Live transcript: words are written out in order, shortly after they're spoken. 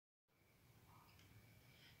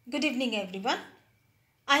Good evening everyone.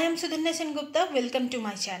 I am Sudhanya Gupta. Welcome to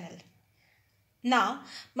my channel. Now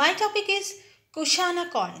my topic is Kushana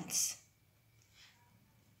coins.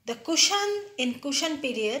 The in Kushan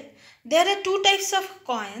period there are two types of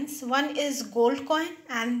coins. One is gold coin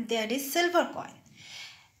and there is silver coin.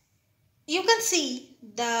 You can see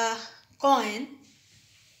the coin.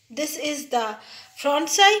 This is the front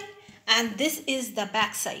side and this is the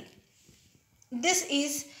back side. This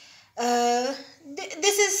is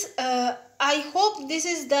I hope this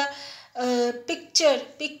is the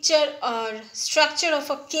picture or structure of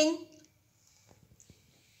a king.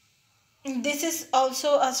 This is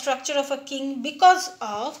also a structure of a king because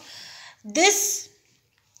of this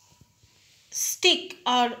stick,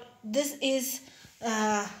 or this is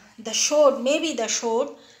the shod, maybe the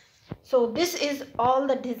shod. So this is all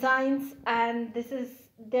the designs, and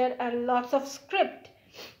there are lots of script.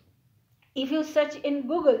 If you search in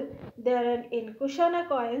Google, there are in Kushana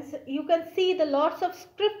coins, you can see the lots of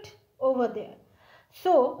script over there.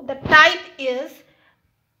 So the type is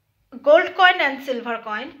gold coin and silver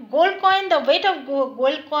coin. Gold coin, the weight of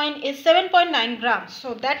gold coin is 7.9 grams.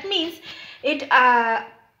 So that means it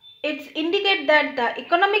indicates that the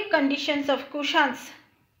economic conditions of Kushan's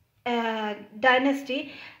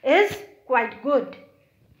dynasty is quite good.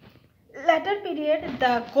 Later period,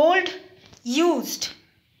 the gold used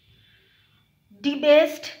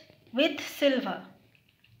debased with silver.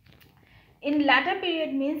 In latter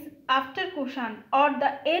period means after Kushan or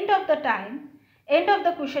the end of the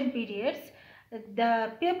Kushan periods,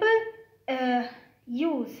 the people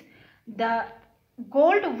use the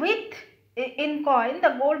gold in coin,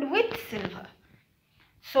 the gold with silver.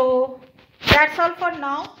 So that's all for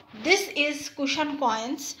now. This is Kushan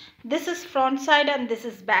coins. This is front side and this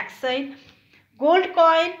is back side. Gold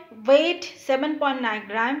coin weight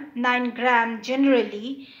 7.9 gram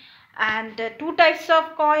generally, and two types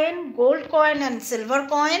of coin, gold coin and silver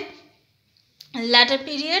coin. In latter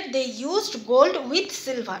period they used gold with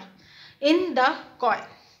silver in the coin.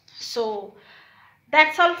 So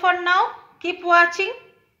that's all for now. Keep watching.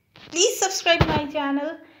 Please subscribe my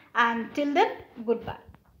channel, and till then, goodbye.